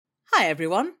Hi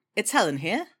everyone, it's Helen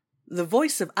here, the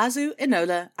voice of Azu,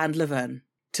 Enola and Laverne.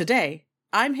 Today,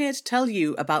 I'm here to tell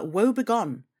you about Woe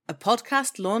Begone, a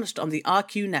podcast launched on the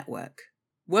RQ network.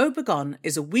 Woe Begone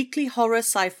is a weekly horror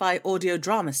sci-fi audio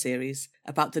drama series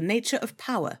about the nature of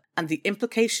power and the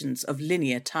implications of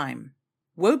linear time.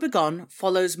 Woe Begone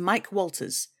follows Mike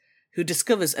Walters, who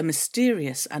discovers a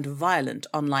mysterious and violent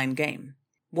online game.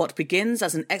 What begins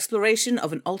as an exploration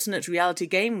of an alternate reality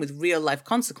game with real-life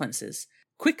consequences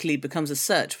quickly becomes a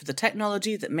search for the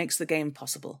technology that makes the game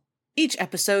possible. Each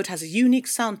episode has a unique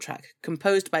soundtrack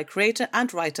composed by creator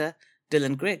and writer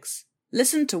Dylan Griggs.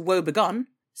 Listen to Woe Begone,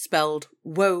 spelled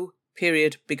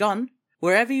Woe.Begone,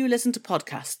 wherever you listen to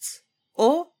podcasts.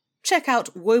 Or check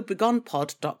out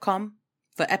woebegonepod.com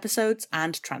for episodes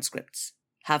and transcripts.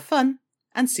 Have fun,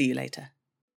 and see you later.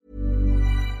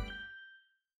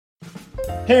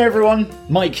 Hey everyone,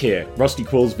 Mike here, Rusty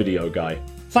Quill's video guy.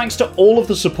 Thanks to all of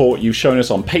the support you've shown us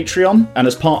on Patreon, and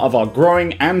as part of our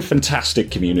growing and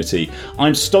fantastic community,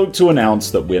 I'm stoked to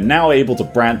announce that we're now able to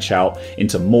branch out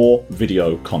into more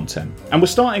video content. And we're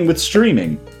starting with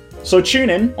streaming. So tune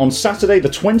in on Saturday the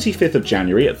 25th of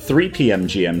January at 3 PM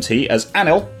GMT as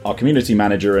Anil, our community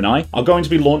manager, and I are going to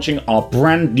be launching our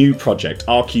brand new project,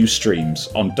 RQ Streams,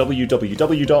 on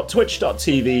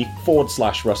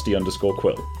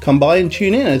www.twitch.tv/Rusty_Quill. Come by and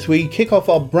tune in as we kick off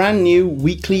our brand new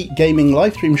weekly gaming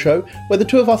livestream show where the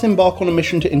two of us embark on a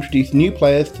mission to introduce new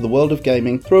players to the world of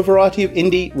gaming through a variety of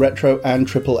indie, retro and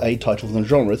AAA titles and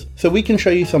genres, so we can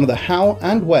show you some of the how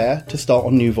and where to start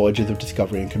on new voyages of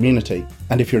discovery and community.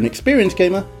 And if you're an experienced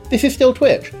gamer, this is still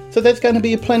Twitch, so there's going to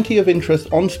be plenty of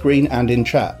interest on screen and in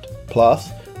chat. Plus,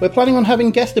 we're planning on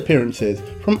having guest appearances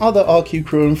from other RQ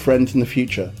crew and friends in the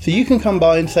future, so you can come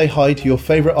by and say hi to your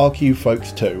favourite RQ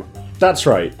folks too. That's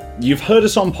right. You've heard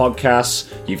us on podcasts,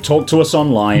 you've talked to us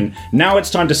online, now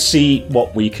it's time to see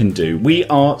what we can do. We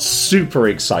are super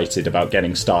excited about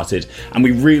getting started, and we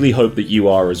really hope that you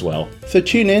are as well. So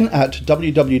tune in at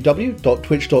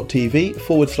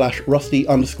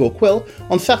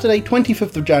www.twitch.tv/Rusty_Quill on Saturday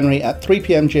 25th of January at 3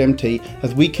 PM GMT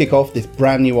as we kick off this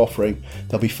brand new offering.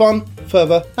 There'll be fun,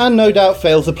 fervour, and no doubt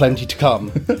fails aplenty to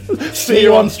come. See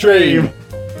you on stream!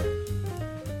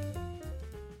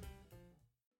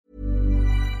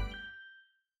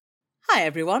 Hi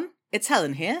everyone, it's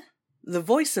Helen here, the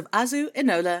voice of Azu,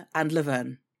 Enola and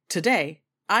Laverne. Today,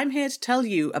 I'm here to tell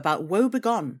you about Woe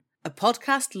Begone, a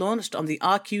podcast launched on the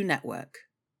RQ network.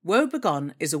 Woe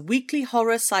Begone is a weekly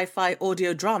horror sci-fi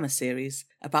audio drama series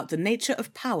about the nature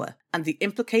of power and the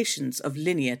implications of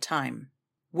linear time.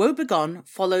 Woe Begone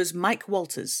follows Mike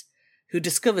Walters, who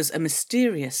discovers a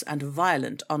mysterious and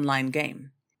violent online game.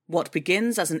 What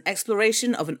begins as an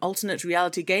exploration of an alternate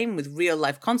reality game with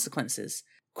real-life consequences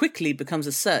quickly becomes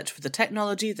a search for the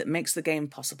technology that makes the game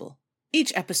possible.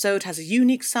 Each episode has a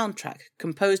unique soundtrack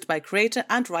composed by creator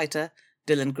and writer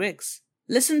Dylan Griggs.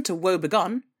 Listen to Woe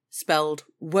Begone, spelled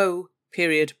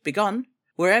Woe.Begone,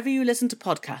 wherever you listen to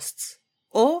podcasts.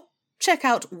 Or check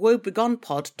out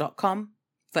woebegonepod.com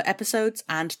for episodes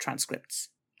and transcripts.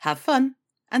 Have fun,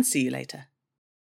 and see you later.